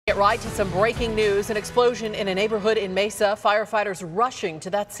right to some breaking news. An explosion in a neighborhood in Mesa. Firefighters rushing to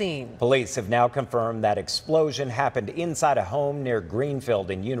that scene. Police have now confirmed that explosion happened inside a home near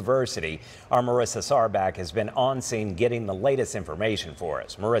Greenfield and University. Our Marissa Sarbach has been on scene getting the latest information for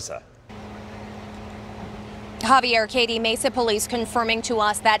us. Marissa. Javier, Katie, Mesa police confirming to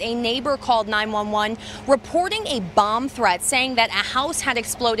us that a neighbor called 911 reporting a bomb threat, saying that a house had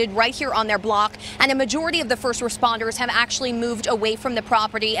exploded right here on their block, and a majority of the first responders have actually moved away from the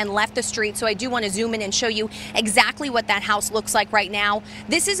property and left the street. So I do want to zoom in and show you exactly what that house looks like right now.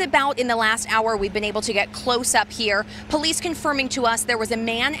 This is about in the last hour we've been able to get close up here. Police confirming to us there was a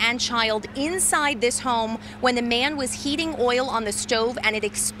man and child inside this home when the man was heating oil on the stove and it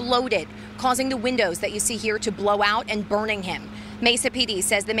exploded, causing the windows that you see here to blow out and burning him. Mesa PD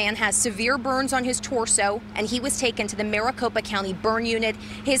says the man has severe burns on his torso and he was taken to the Maricopa County burn unit.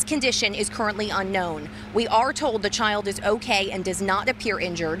 His condition is currently unknown. We are told the child is okay and does not appear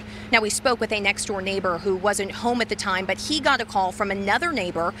injured. Now, we spoke with a next door neighbor who wasn't home at the time, but he got a call from another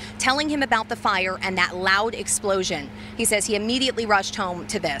neighbor telling him about the fire and that loud explosion. He says he immediately rushed home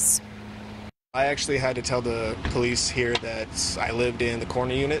to this. I actually had to tell the police here that I lived in the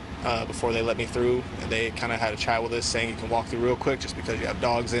corner unit before they let me through. They kind of had a chat with us saying you can walk through real quick just because you have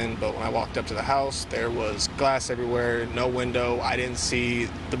dogs in. But when I walked up to the house, there was glass everywhere, no window. I didn't see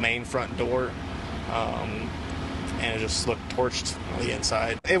the main front door, and it just looked torched on the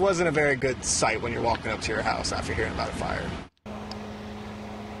inside. It wasn't a very good sight when you're walking up to your house after hearing about a fire.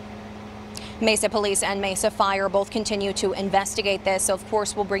 Mesa Police and Mesa Fire both continue to investigate this. So, of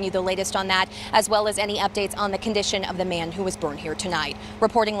course, we'll bring you the latest on that, as well as any updates on the condition of the man who was burned here tonight.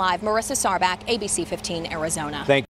 Reporting live, Marissa Sarbach, ABC 15, Arizona.